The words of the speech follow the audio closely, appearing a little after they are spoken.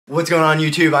What's going on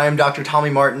YouTube? I am Dr. Tommy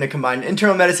Martin, a combined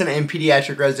internal medicine and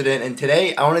pediatric resident, and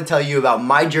today I want to tell you about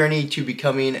my journey to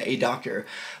becoming a doctor.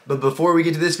 But before we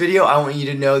get to this video, I want you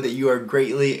to know that you are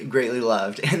greatly, greatly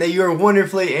loved, and that you are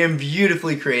wonderfully and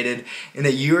beautifully created, and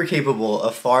that you are capable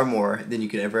of far more than you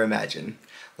could ever imagine.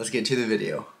 Let's get to the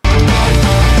video.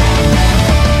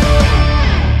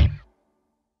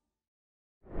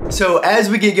 So as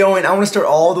we get going, I want to start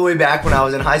all the way back when I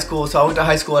was in high school. So I went to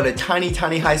high school at a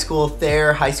tiny high school,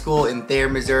 Thayer High School in Thayer,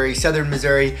 Missouri, Southern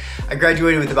Missouri. I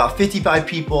graduated with about 55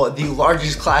 people, the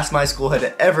largest class my school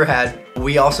had ever had.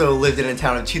 We also lived in a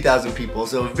town of 2,000 people,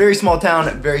 so a very small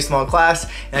town, very small class,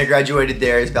 and I graduated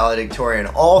there as valedictorian.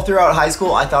 All throughout high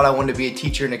school, I thought I wanted to be a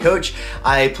teacher and a coach.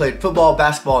 I played football,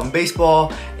 basketball, and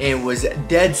baseball, and was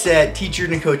dead set teacher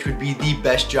and a coach would be the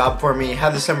best job for me.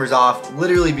 Have the summers off,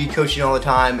 literally be coaching all the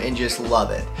time, and just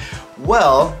love it.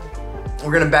 Well,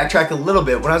 we're gonna backtrack a little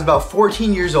bit. When I was about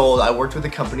 14 years old, I worked with a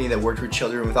company that worked with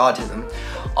children with autism.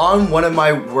 On one of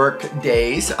my work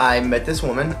days, I met this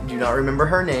woman, do not remember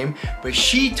her name, but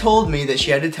she told me that she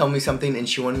had to tell me something and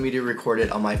she wanted me to record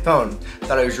it on my phone.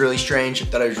 Thought it was really strange,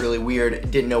 thought it was really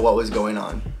weird, didn't know what was going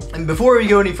on. And before we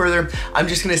go any further, I'm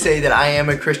just gonna say that I am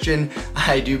a Christian.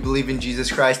 I do believe in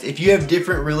Jesus Christ. If you have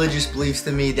different religious beliefs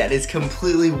than me, that is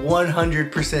completely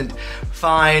 100%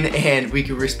 fine, and we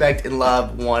can respect and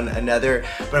love one another.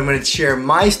 But I'm gonna share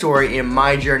my story and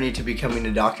my journey to becoming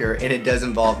a doctor, and it does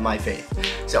involve my faith.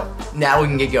 So now we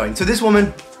can get going. So this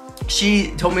woman,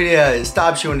 she told me to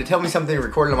stop. She wanted to tell me something,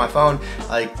 recorded on my phone.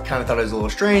 I kind of thought it was a little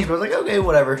strange, but I was like, okay,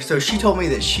 whatever. So she told me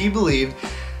that she believed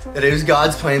that it was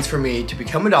God's plans for me to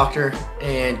become a doctor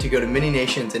and to go to many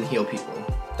nations and heal people.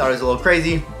 Thought it was a little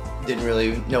crazy, didn't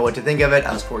really know what to think of it.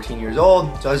 I was 14 years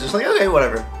old, so I was just like, okay,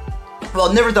 whatever.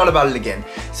 Well, never thought about it again.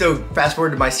 So fast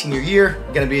forward to my senior year,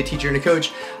 gonna be a teacher and a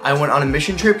coach. I went on a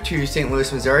mission trip to St.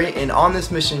 Louis, Missouri, and on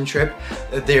this mission trip,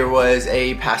 there was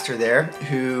a pastor there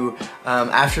who,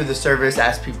 after the service,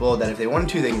 asked people that if they wanted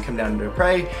to, they can come down to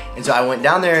pray. And so I went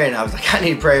down there and I was like, I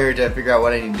need prayer to figure out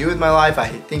what I need to do with my life. I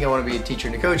think I wanna be a teacher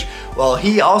and a coach. Well,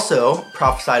 he also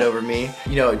prophesied over me,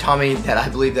 you know, Tommy, that I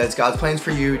believe that it's God's plans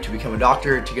for you to become a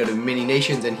doctor, to go to many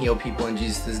nations and heal people in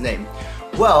Jesus' name.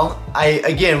 Well, I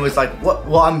again was like, what?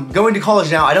 Well, I'm going to college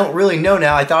now. I don't really know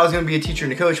now. I thought I was going to be a teacher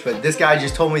and a coach, but this guy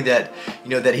just told me that, you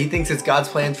know, that he thinks it's God's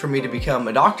plans for me to become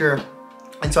a doctor.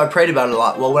 And so I prayed about it a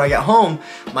lot. Well, when I got home,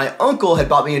 my uncle had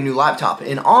bought me a new laptop.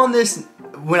 And on this,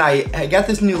 when I got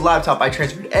this new laptop, I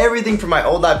transferred everything from my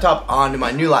old laptop onto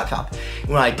my new laptop. And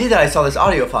when I did that, I saw this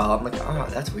audio file. I'm like, oh,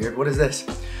 that's weird. What is this?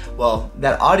 Well,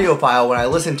 that audio file, when I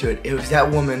listened to it, it was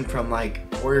that woman from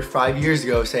like 4 or 5 years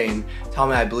ago saying,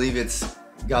 Tommy, I believe it's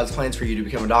God's plans for you to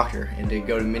become a doctor and to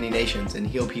go to many nations and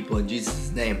heal people in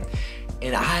Jesus' name.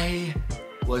 And I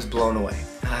was blown away.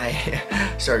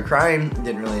 I started crying,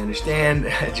 didn't really understand,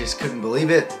 I just couldn't believe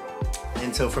it.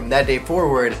 And so from that day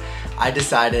forward, I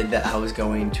decided that I was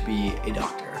going to be a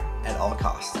doctor at all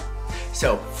costs.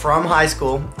 So from high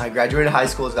school, I graduated high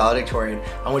school as valedictorian.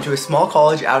 I went to a small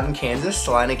college out in Kansas,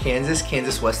 Salina, Kansas,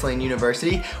 Kansas Wesleyan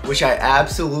University, which I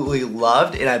absolutely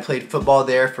loved, and I played football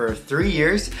there for 3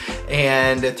 years.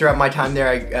 And throughout my time there,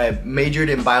 I majored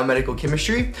in biomedical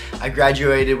chemistry. I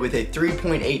graduated with a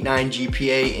 3.89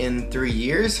 GPA in 3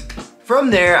 years. From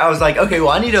there, I was like, okay, well,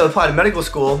 I need to apply to medical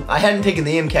school. I hadn't taken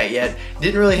the MCAT yet,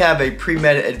 didn't really have a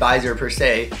pre-med advisor per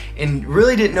se, and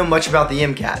really didn't know much about the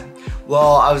MCAT.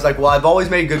 Well, I was like, well, I've always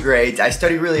made good grades. I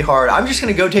studied really hard. I'm just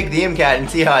gonna go take the MCAT and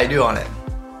see how I do on it.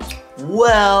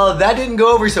 Well, that didn't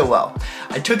go over so well.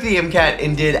 I took the MCAT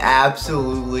and did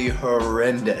absolutely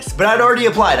horrendous. But I'd already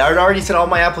applied. I'd already sent all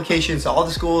my applications to all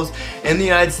the schools in the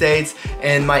United States,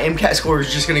 and my MCAT score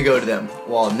was just gonna go to them.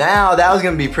 Well, now that was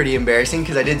gonna be pretty embarrassing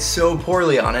because I did so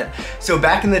poorly on it. So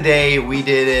back in the day, we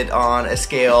did it on a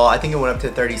scale, I think it went up to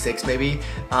 36 maybe.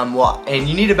 And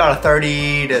you need about a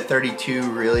 30 to 32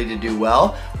 really to do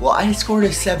well. Well, I scored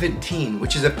a 17,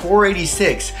 which is a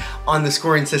 486 on the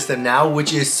scoring system now,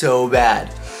 which is so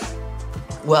bad.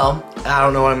 Well, I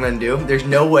don't know what I'm gonna do. There's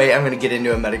no way I'm gonna get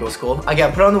into a medical school. I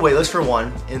got put on the wait list for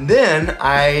one, and then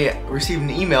I received an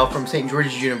email from St.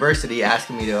 George's University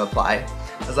asking me to apply.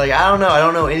 I was like, I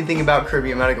don't know anything about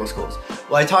Caribbean medical schools.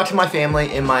 Well, I talked to my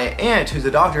family, and my aunt, who's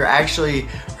a doctor, actually,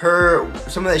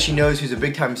 someone that she knows who's a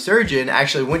big time surgeon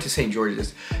actually went to St.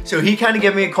 George's. So he kind of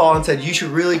gave me a call and said, you should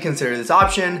really consider this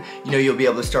option. You know, you'll be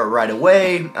able to start right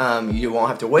away. You won't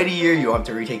have to wait a year. You won't have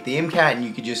to retake the MCAT, and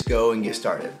you could just go and get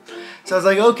started. So I was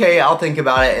like, okay, I'll think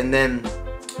about it. And then,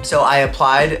 so I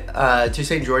applied to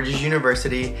St. George's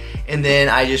University, and then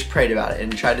I just prayed about it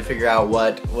and tried to figure out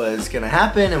what was gonna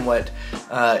happen and what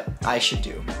I should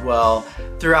do? Well,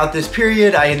 throughout this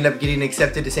period, I ended up getting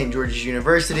accepted to St. George's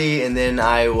University, and then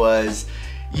I was,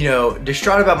 you know,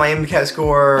 distraught about my MCAT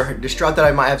score, distraught that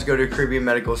I might have to go to Caribbean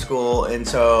Medical School. And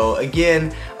so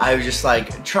again, I was just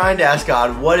like trying to ask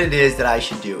God what it is that I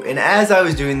should do. And as I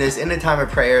was doing this in a time of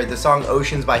prayer, the song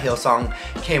Oceans by Hillsong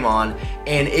came on,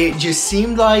 and it just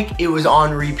seemed like it was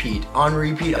on repeat, on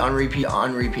repeat, on repeat,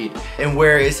 on repeat. And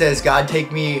where it says, God,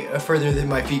 take me further than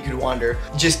my feet could wander,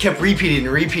 just kept repeating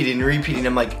and repeating and repeating.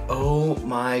 I'm like, oh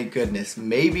my goodness,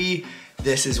 maybe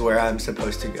this is where I'm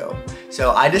supposed to go. So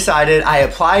I decided, I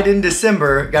applied in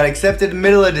December, got accepted in the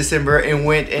middle of December, and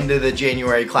went into the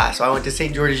January class. So I went to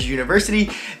St. George's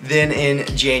University, then in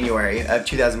January of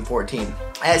 2014.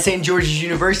 At St. George's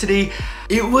University,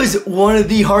 it was one of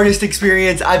the hardest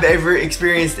experiences I've ever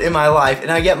experienced in my life. And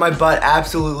I got my butt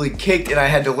absolutely kicked, and I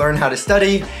had to learn how to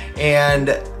study, and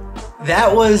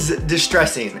that was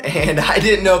distressing, and I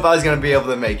didn't know if I was gonna be able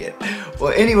to make it.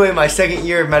 Well, anyway, my second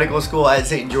year of medical school at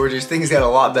St. George's, things got a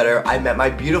lot better. I met my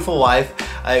beautiful wife,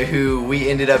 who we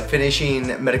ended up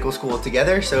finishing medical school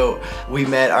together. So we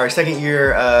met our second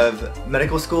year of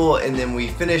medical school, and then we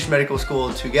finished medical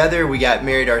school together. We got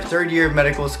married our third year of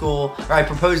medical school, or I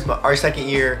proposed our second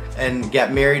year and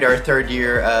got married our third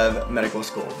year of medical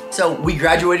school. So we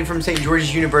graduated from St.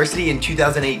 George's University in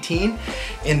 2018,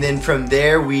 and then from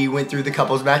there we went through the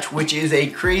couples match, which is a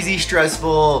crazy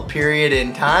stressful period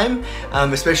in time,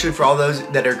 especially for all those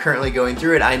that are currently going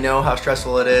through it. I know how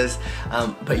stressful it is,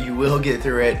 but you will get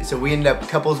through it. So we ended up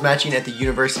couples matching at the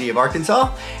University of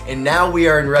Arkansas, and now we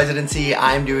are in residency.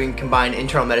 I'm doing combined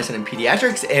internal medicine and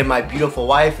pediatrics, and my beautiful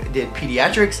wife did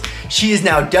pediatrics. She is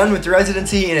now done with the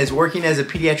residency and is working as a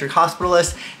pediatric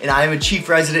hospitalist, and I am a chief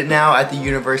resident now at the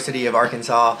University of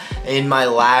Arkansas in my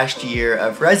last year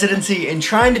of residency and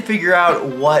trying to figure out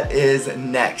what is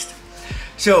next.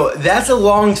 So that's a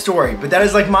long story, but that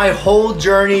is like my whole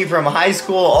journey from high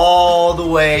school all the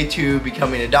way to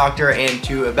becoming a doctor and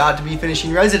to about to be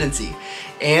finishing residency.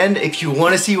 And if you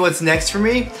want to see what's next for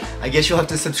me, I guess you'll have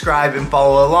to subscribe and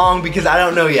follow along, because I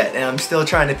don't know yet and I'm still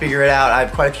trying to figure it out. I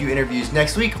have quite a few interviews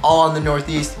next week, all in the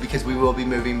Northeast, because we will be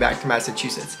moving back to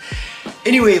Massachusetts.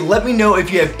 Anyway, let me know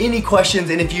if you have any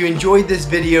questions, and if you enjoyed this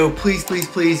video, please, please,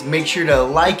 please make sure to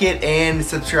like it and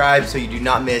subscribe so you do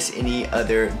not miss any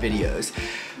other videos.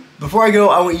 Before I go,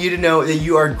 I want you to know that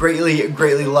you are greatly,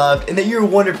 greatly loved, and that you're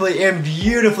wonderfully and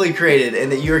beautifully created,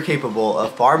 and that you're capable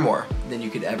of far more than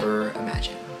you could ever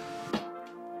imagine.